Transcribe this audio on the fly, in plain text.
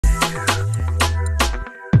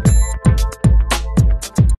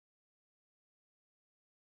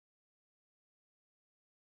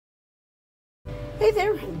Hey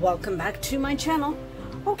there, welcome back to my channel.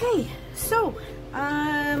 Okay, so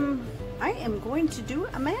I am going to do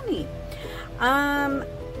a mani.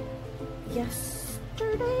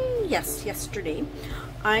 Yesterday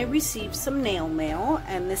I received some nail mail,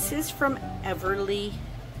 and this is from Aimeili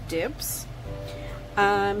Dips.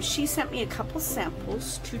 She sent me a couple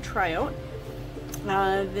samples to try out.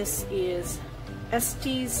 This is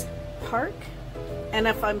Estes Park, and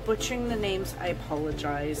if I'm butchering the names, I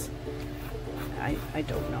apologize. I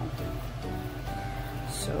don't know.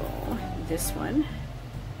 So this one,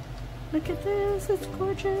 look at this, it's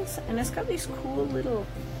gorgeous, and it's got these cool little,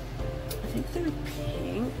 I think they're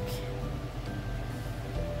pink,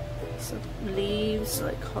 so leaves,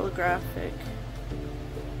 like holographic.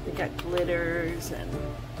 They got glitters, and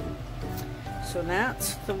so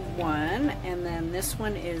that's the one. And then this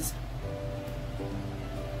one is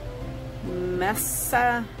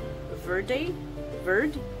Mesa Verde.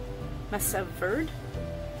 Mesa Verde.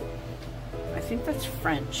 I think that's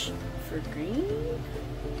French for green.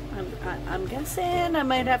 I'm guessing. I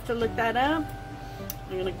might have to look that up.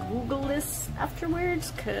 I'm gonna Google this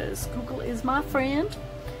afterwards because Google is my friend.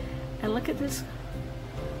 And look at this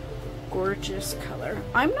gorgeous color.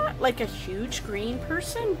 I'm not like a huge green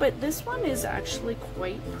person, but this one is actually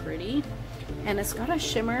quite pretty, and it's got a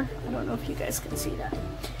shimmer. I don't know if you guys can see that.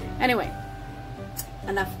 Anyway,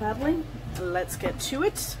 enough babbling. Let's get to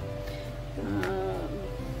it.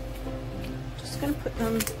 Just gonna put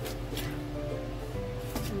them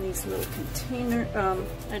in these little container.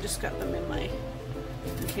 I just got them in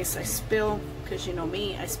case I spill, because you know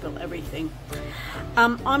me, I spill everything.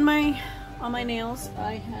 On my nails,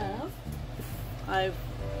 I'm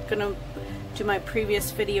gonna do my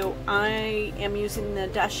previous video. I am using the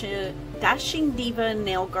Dashing Diva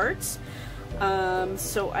nail guards.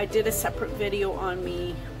 So I did a separate video on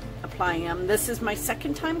me applying them. This is my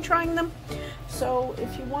second time trying them, so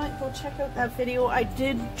if you want, go check out that video. I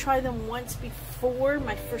did try them once before.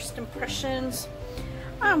 My first impressions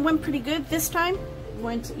went pretty good. This time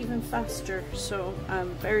went even faster, so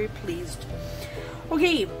I'm very pleased.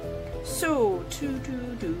 Okay, so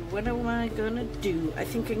what am I gonna do? I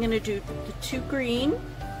think I'm gonna do the 2 green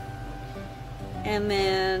and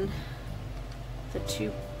then the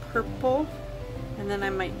 2 purple, and then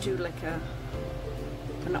I might do like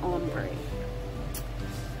an ombre.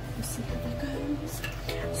 Let's see how that goes.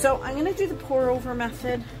 So I'm gonna do the pour over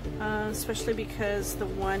method, especially because the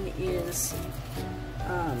one is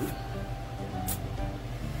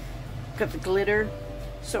got the glitter.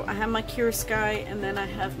 So I have my Kira Sky, and then I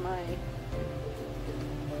have my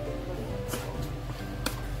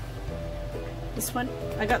this one.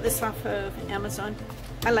 I got this off of Amazon.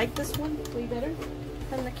 I like this one way better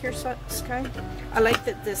than the Kira Sky. I like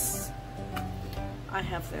that I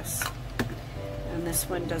have this, and this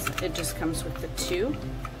one doesn't. It just comes with the 2.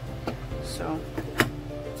 So,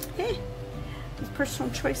 hey, it's personal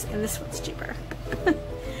choice, and this one's cheaper.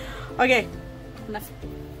 Okay, enough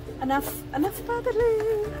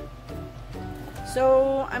babbling.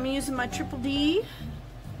 So I'm using my Triple D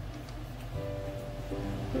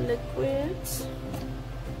liquids.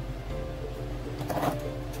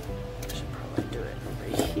 Should probably do it over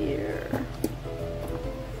here.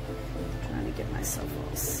 Trying to get myself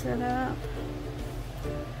all set up.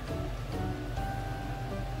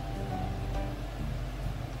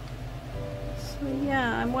 So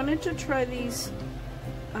yeah, I wanted to try these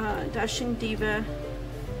Dashing Diva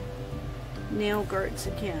nail guards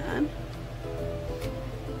again,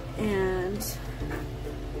 and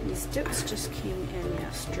these dips just came in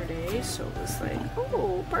yesterday, so it was like,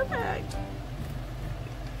 oh, perfect.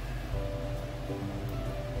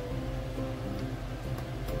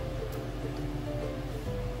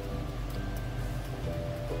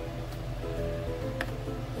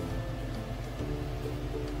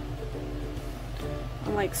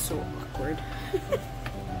 I'm like so awkward.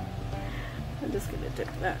 I'm just gonna dip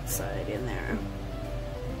that side in there.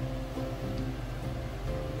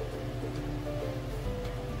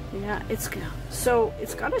 Yeah, it's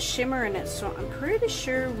got a shimmer in it, so I'm pretty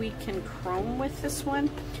sure we can chrome with this one.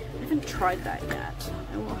 I haven't tried that yet.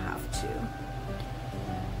 I will have to.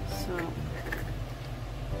 So,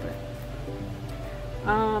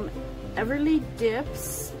 Aimeili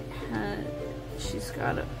Dips. She's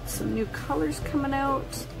got some new colors coming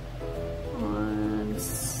out on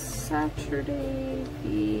Saturday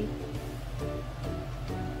the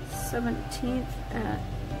 17th at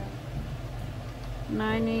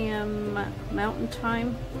 9 a.m. Mountain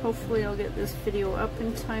Time. Hopefully I'll get this video up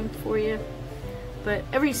in time for you. But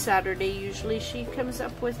every Saturday usually she comes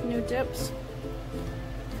up with new dips,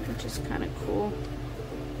 which is kind of cool.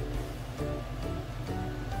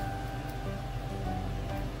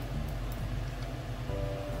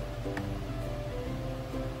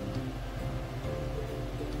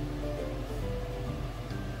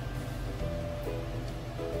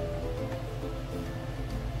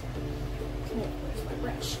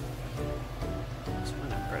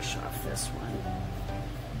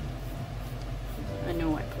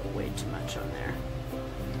 too much on there.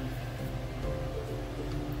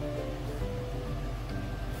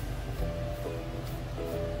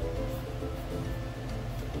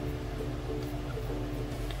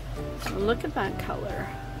 So look at that color.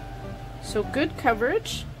 So good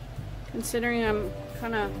coverage, considering I'm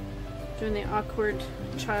kind of doing the awkward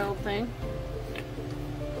child thing.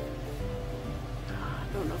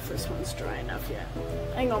 I don't know if this one's dry enough yet.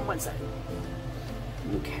 Hang on one second.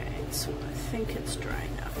 Okay, so I think it's dry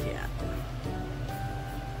enough yet.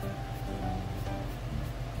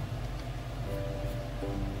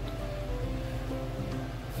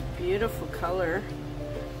 Beautiful color.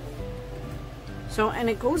 So, and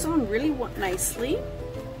it goes on really nicely.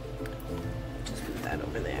 Just put that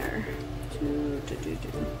over there.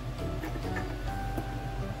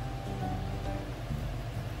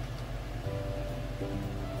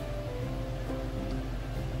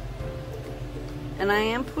 And I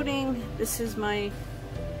am putting, this is my,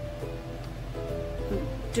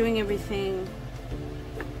 doing everything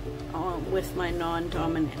with my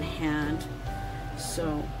non-dominant hand.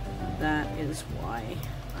 So that is why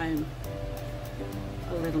I'm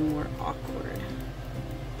a little more awkward.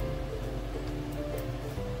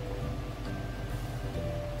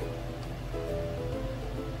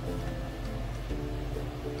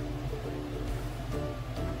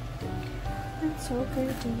 That's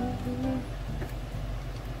okay, dear.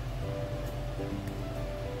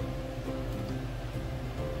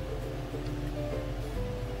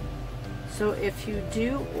 So if you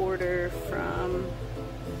do order from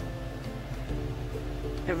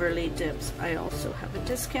Everly Dips, I also have a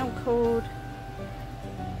discount code.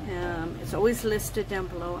 It's always listed down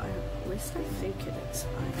below. At least I think it is.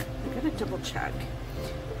 I gotta double check.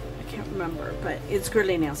 I can't remember, but it's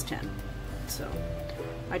Girly Nails 10. So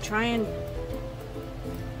I try and,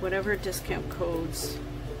 whatever discount codes,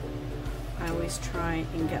 I always try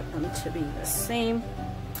and get them to be the same.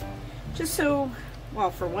 Just so,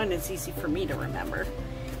 well, for one, it's easy for me to remember.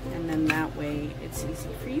 And then that way, it's easy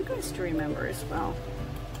for you guys to remember as well.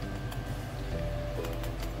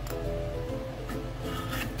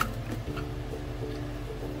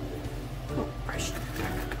 Oh, brush.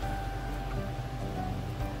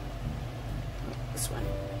 This one.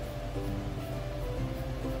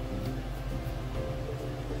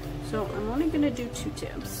 So I'm only going to do 2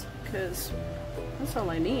 tips because that's all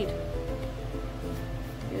I need.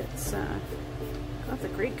 It's got the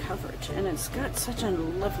great coverage and it's got such a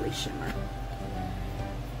lovely shimmer.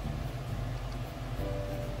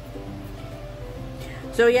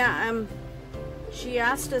 So yeah, she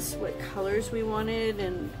asked us what colors we wanted,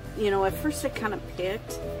 and you know, at first I kind of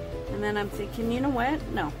picked, and then I'm thinking, you know what?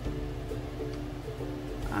 No,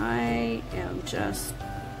 I am just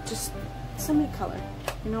semi-color,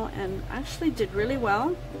 you know, and actually did really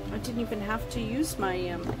well. I didn't even have to use my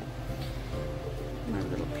my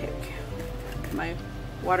little pick, my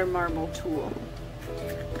water marble tool.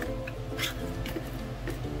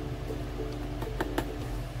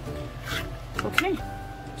 Okay,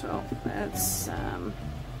 so let's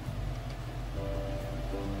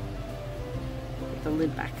put the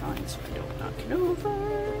lid back on so I don't knock it over.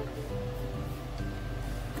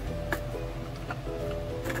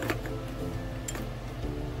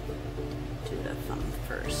 Do the thumb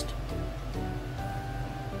first.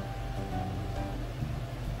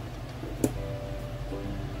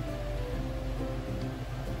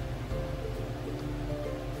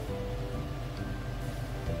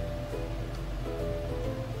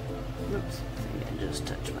 Oops, I think I just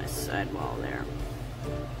touched my sidewall there,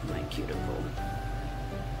 my cuticle.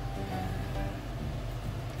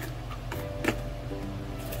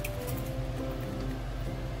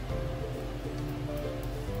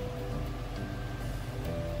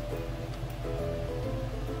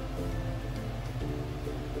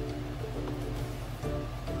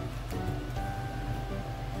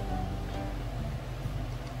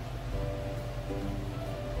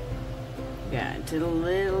 Yeah, I did a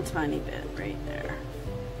little tiny bit right there.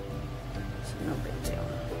 So no big deal.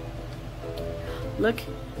 Look,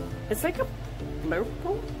 it's like a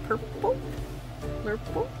purple.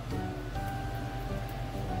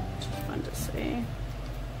 Which is fun to say.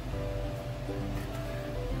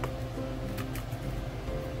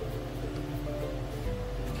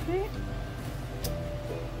 Okay.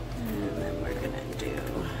 And then we're gonna do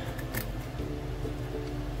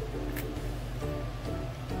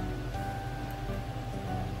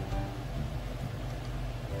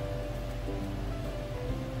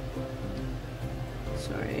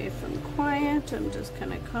sorry if I'm quiet, I'm just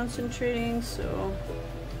kind of concentrating so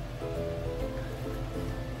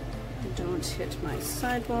I don't hit my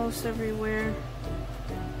sidewalls everywhere.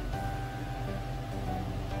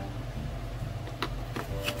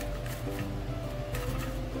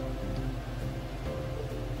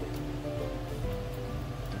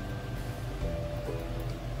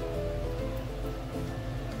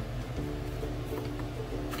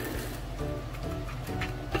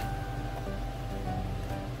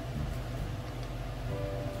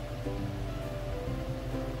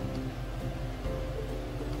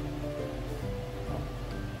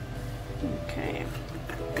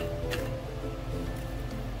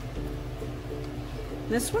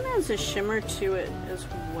 This one has a shimmer to it as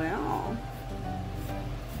well.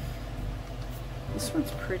 This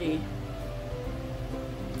one's pretty.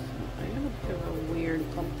 I got a bit of a weird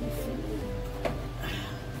bumpy feeling.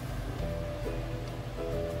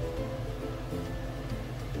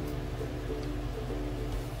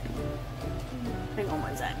 Hang on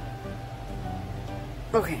one sec.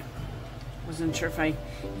 Okay. Wasn't sure if I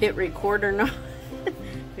hit record or not.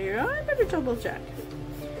 Figured, oh, I better double check.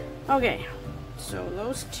 Okay. So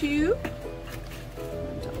those two.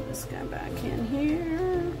 I'll dump this guy back in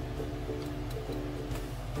here.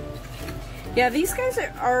 Yeah, these guys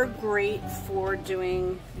are great for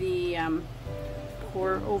doing the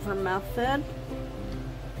pour over method.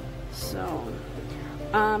 So,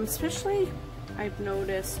 especially I've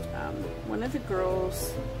noticed one of the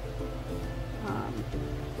girls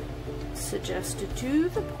suggested do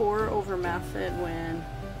the pour over method when,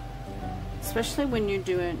 especially when you're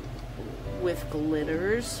doing with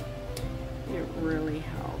glitters, it really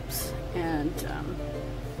helps. And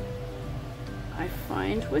I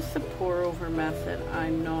find with the pour over method,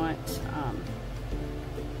 I'm not,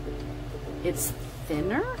 it's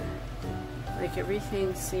thinner, like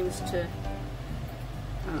everything seems to,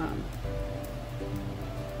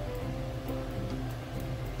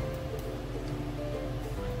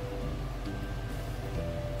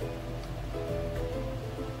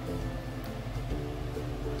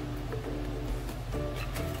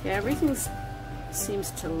 yeah, everything seems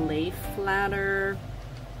to lay flatter,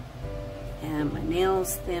 and my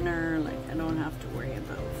nails thinner, like I don't have to worry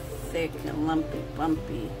about thick and lumpy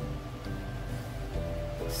bumpy.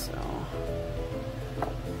 So,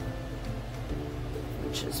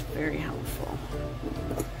 which is very helpful.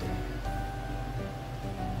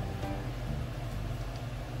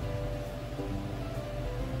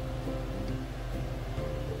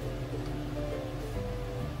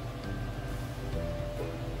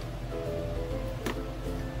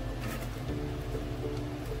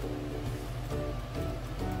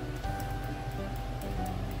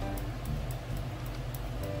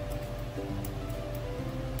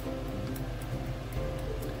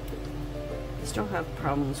 Still have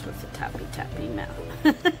problems with the tappy now.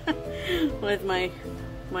 With my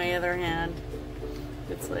other hand,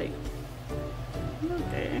 it's like,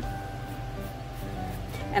 okay.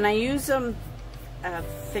 And I use a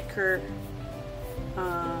thicker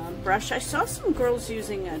brush. I saw some girls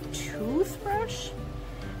using a toothbrush,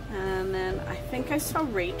 and then I think I saw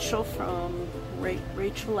Rachel from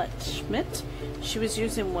Rachel at Schmidt. She was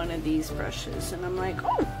using one of these brushes, and I'm like,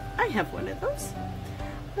 oh, I have one of those.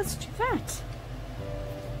 Let's do that.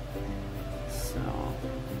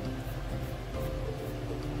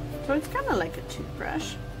 So it's kind of like a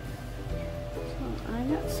toothbrush. So I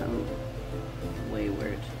got some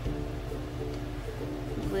wayward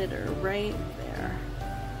glitter right there.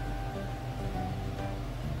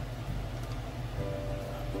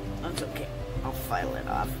 That's okay. I'll file it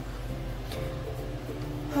off.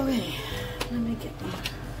 Okay, let me get one.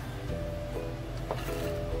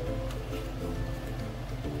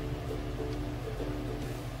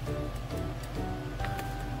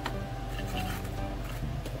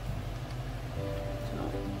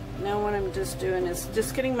 Now what I'm just doing is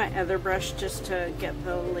just getting my other brush just to get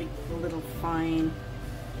the like little fine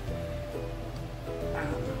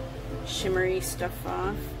shimmery stuff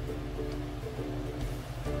off.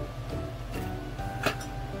 And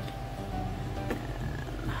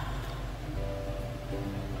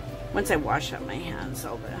once I wash up my hands,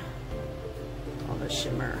 all the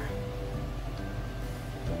shimmer.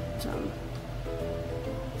 So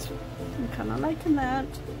I'm kind of liking that.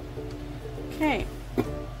 Okay.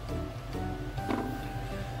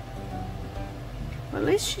 At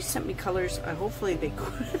least she sent me colors. Hopefully they go,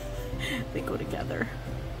 they go together.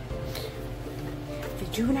 They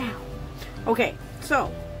do now. Okay, so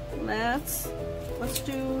let's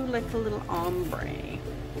do like a little ombre.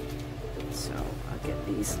 So I'll get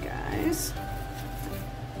these guys.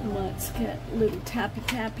 Let's get little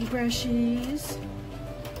tappy brushes.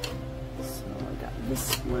 So I got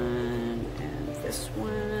this one and this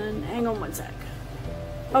one. Hang on one sec.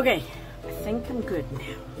 Okay, I think I'm good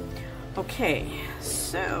now. Okay,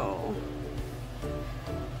 so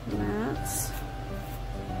let's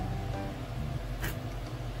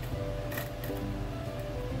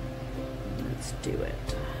do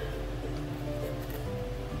it.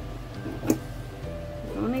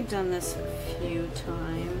 I've only done this a few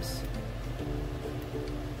times.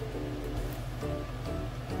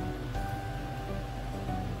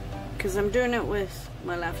 Because I'm doing it with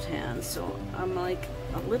my left hand, so I'm like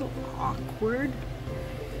a little awkward.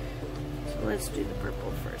 Let's do the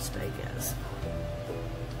purple first, I guess.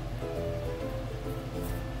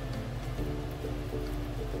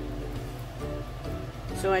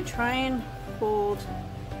 So I try and hold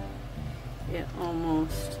it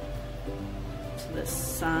almost to the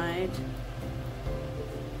side,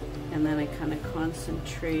 and then I kind of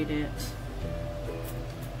concentrate it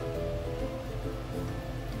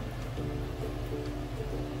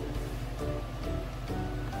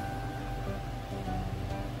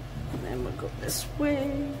and then we'll go this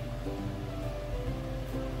way.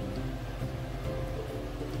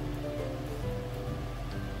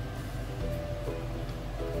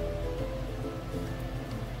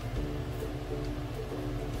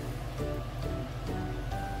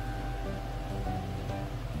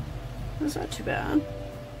 That's not too bad.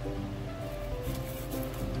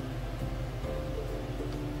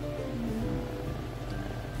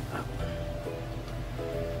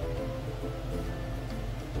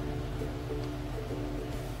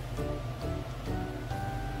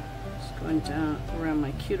 Just going down around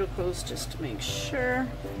my cuticles just to make sure.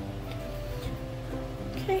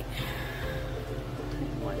 Okay.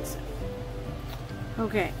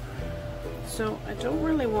 Okay. So I don't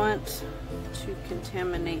really want to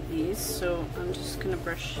contaminate these, so I'm just going to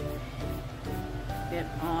brush it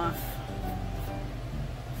off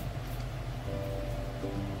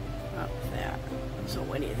up there. So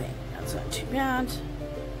what do you think? That's not too bad.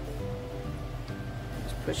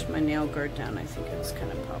 Just push my nail guard down. I think it's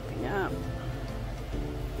kind of popping up.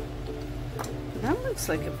 That looks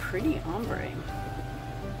like a pretty ombre.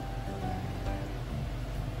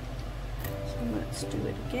 So let's do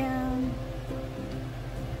it again.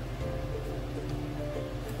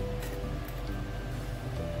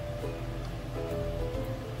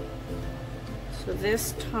 So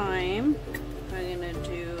this time I'm going to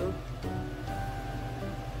do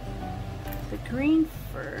the green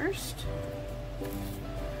first.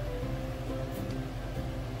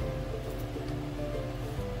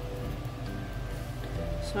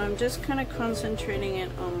 So I'm just kind of concentrating it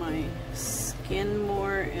on my skin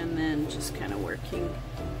more, and then just kind of working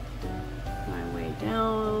my way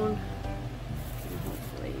down. And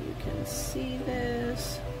hopefully you can see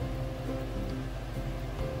this.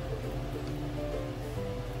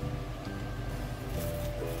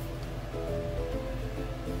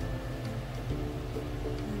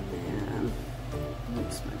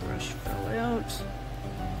 Fell out. So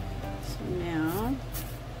now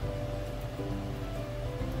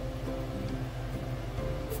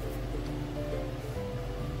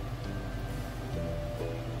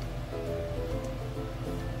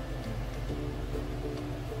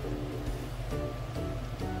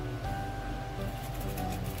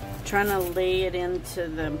trying to lay it into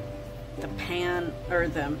the pan or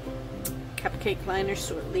the cupcake liner,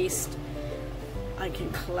 so at least I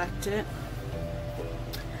can collect it.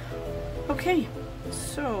 Okay,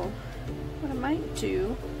 so what I might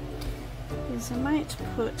do is I might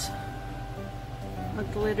put a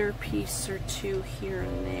glitter piece or two here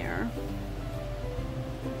and there.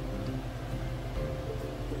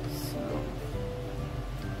 So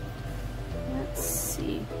let's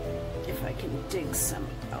see if I can dig some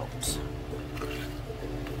out.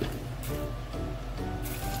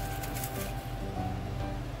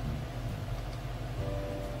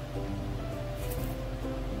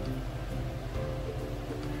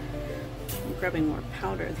 Grabbing more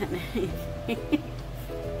powder than anything. Hang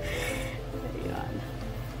on.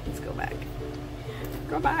 Let's go back.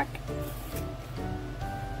 Go back.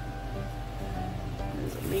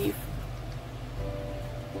 There's a leaf.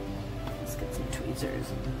 Let's get some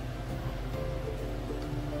tweezers.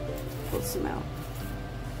 Pull some out.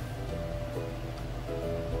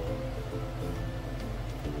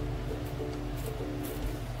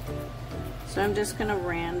 So I'm just going to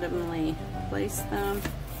randomly place them.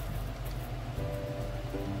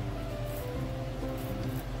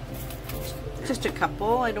 Just a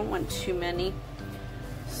couple, I don't want too many,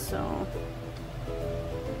 so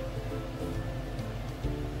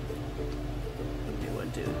maybe we'll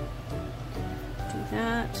do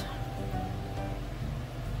that.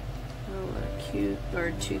 A cute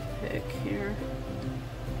or toothpick here.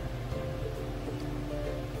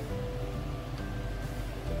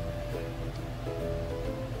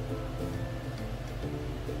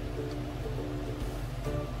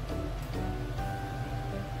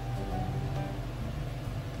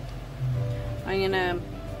 I'm going to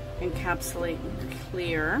encapsulate in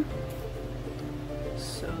clear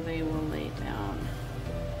so they will lay down.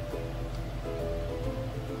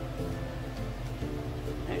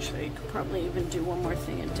 Actually, I could probably even do one more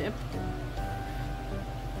thing and dip.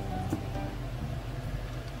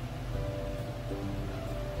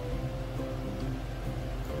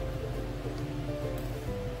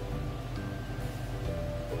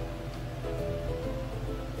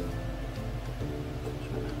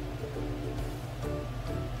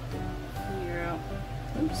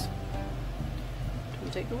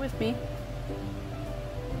 Go with me.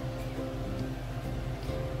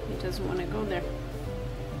 He doesn't want to go there.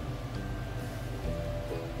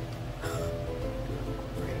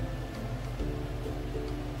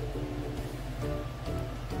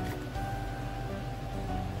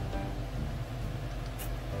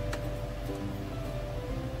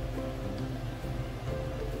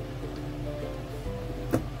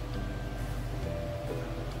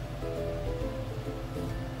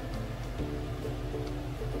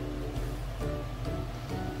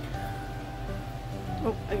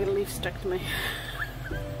 Oh, I got a leaf stuck to my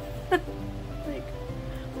like,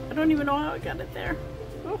 I don't even know how I got it there.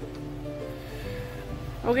 Oh.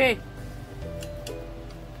 Okay.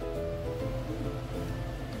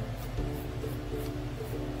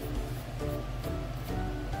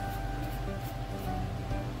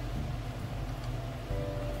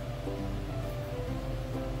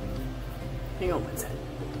 Hang on one second.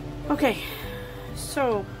 Okay,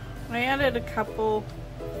 so I added a couple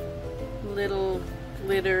little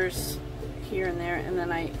glitters here and there, and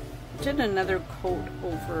then I did another coat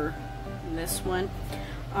over this one.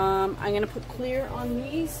 I'm going to put clear on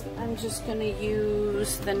these. I'm just going to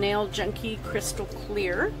use the TheNailJunkie Crystal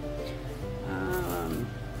Clear.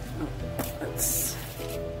 Let's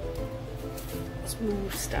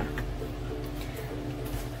move stuff.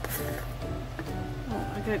 Oh,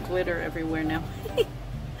 I got glitter everywhere now.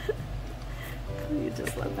 You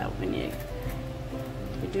just love that when you're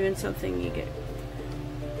doing something, you get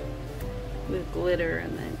with glitter,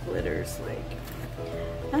 and then glitter's like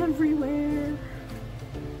everywhere.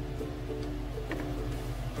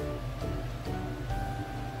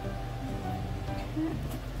 Okay.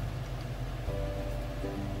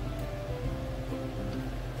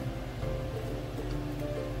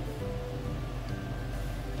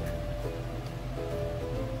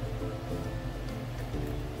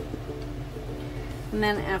 And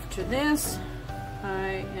then after this,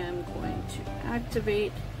 I am going to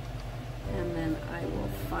activate, and then I will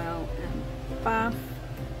file and buff.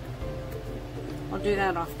 I'll do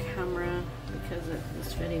that off camera because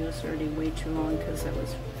this video is already way too long because I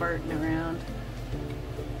was farting around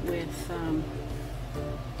with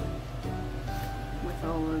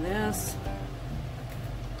all of this.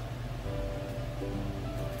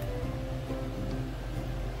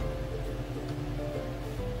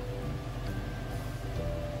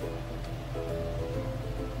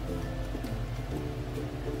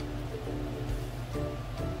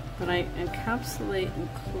 But I encapsulate and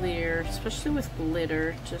clear, especially with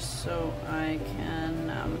glitter, just so I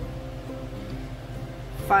can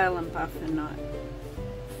file and buff and not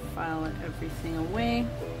file everything away.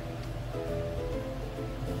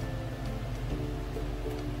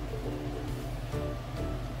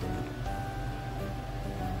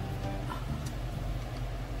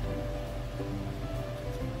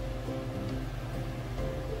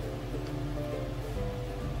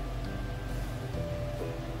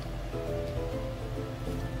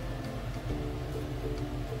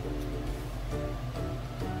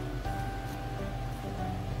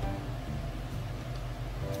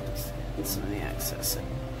 Some of the excess.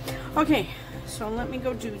 Okay, so let me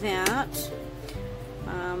go do that.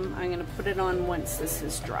 I'm going to put it on once this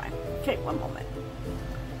is dry. Okay, one moment.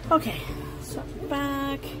 Okay, so I'm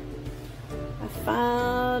back. I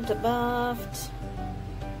filed, I buffed.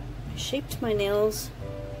 I shaped my nails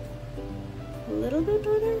a little bit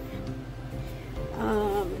better.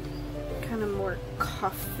 Kind of more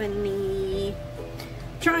coffin-y.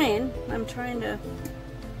 I'm trying to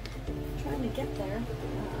get there.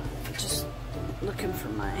 Just looking for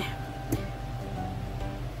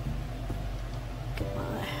get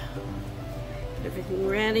everything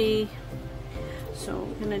ready. So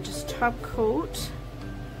I'm gonna just top coat.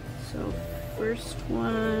 So first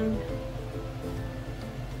one,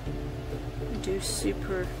 do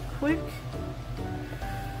super quick.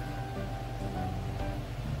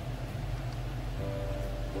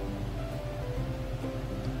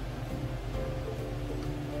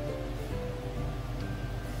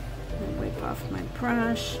 Off my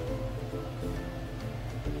brush. So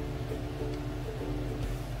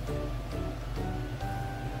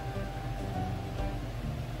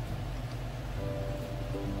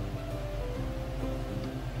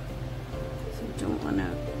I don't want to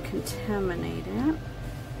contaminate it.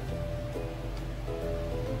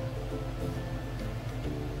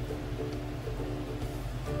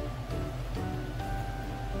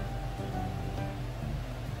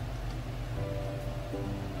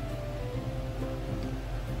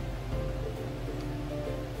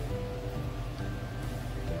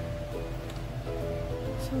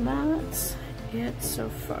 So that's it so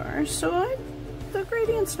far. So I the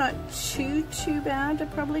gradient's not too bad. I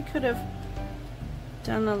probably could have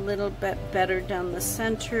done a little bit better down the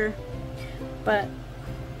center, but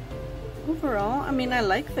overall, I mean, I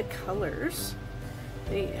like the colors.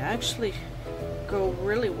 They actually go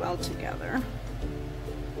really well together.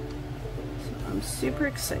 So I'm super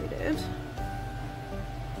excited.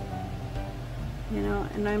 You know,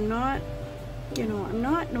 and I'm not, you know, I'm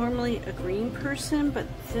not normally a green person, but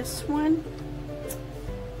this one,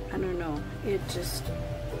 I don't know, it's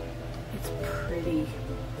pretty.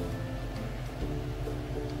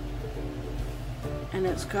 And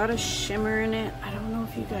it's got a shimmer in it. I don't know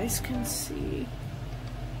if you guys can see.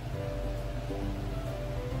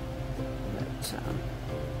 But,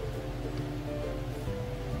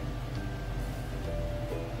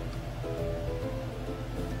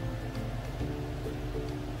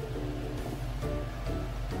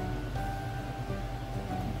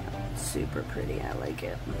 super pretty, I like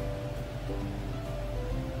it.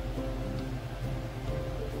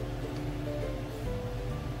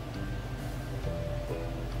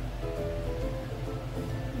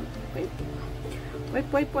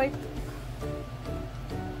 Wipe.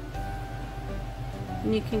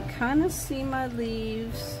 And you can kind of see my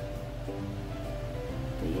leaves.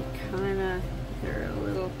 They're a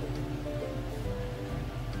little,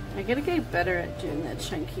 I gotta get better at doing that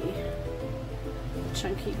chunky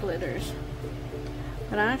glitters.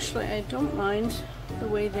 But actually, I don't mind the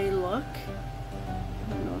way they look. I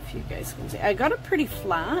don't know if you guys can see. I got it pretty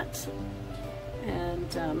flat and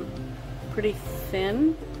pretty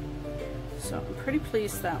thin. So I'm pretty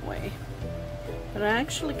pleased that way. But I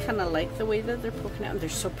actually kind of like the way that they're poking out. They're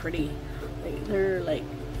so pretty. They're like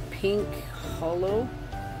pink hollow.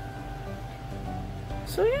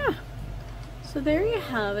 So yeah. So there you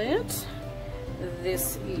have it.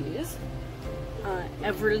 This is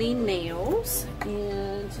Aimeili Nails,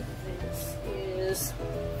 and this is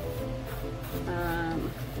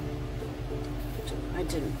I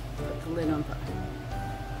didn't put the lid on, but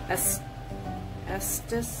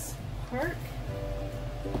Estes Park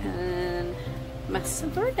and Mesa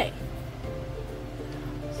Verde.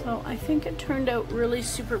 So I think it turned out really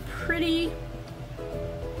super pretty.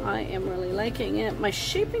 I am really liking it. My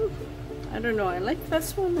shaping, I don't know, I like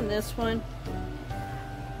this one and this one.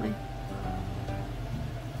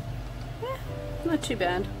 Not too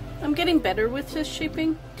bad. I'm getting better with this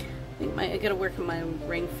shaping. I think I gotta work on my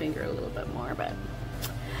ring finger a little bit more, but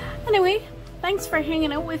anyway, thanks for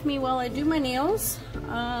hanging out with me while I do my nails.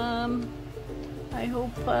 I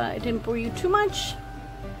hope I didn't bore you too much,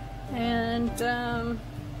 and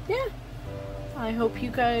yeah, I hope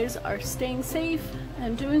you guys are staying safe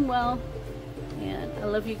and doing well, and I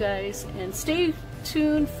love you guys, and stay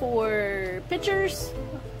tuned for pictures,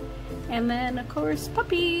 and then of course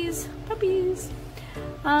puppies.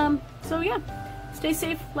 So yeah, stay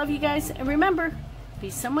safe, love you guys, and remember, be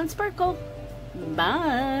someone sparkle.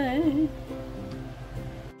 Bye.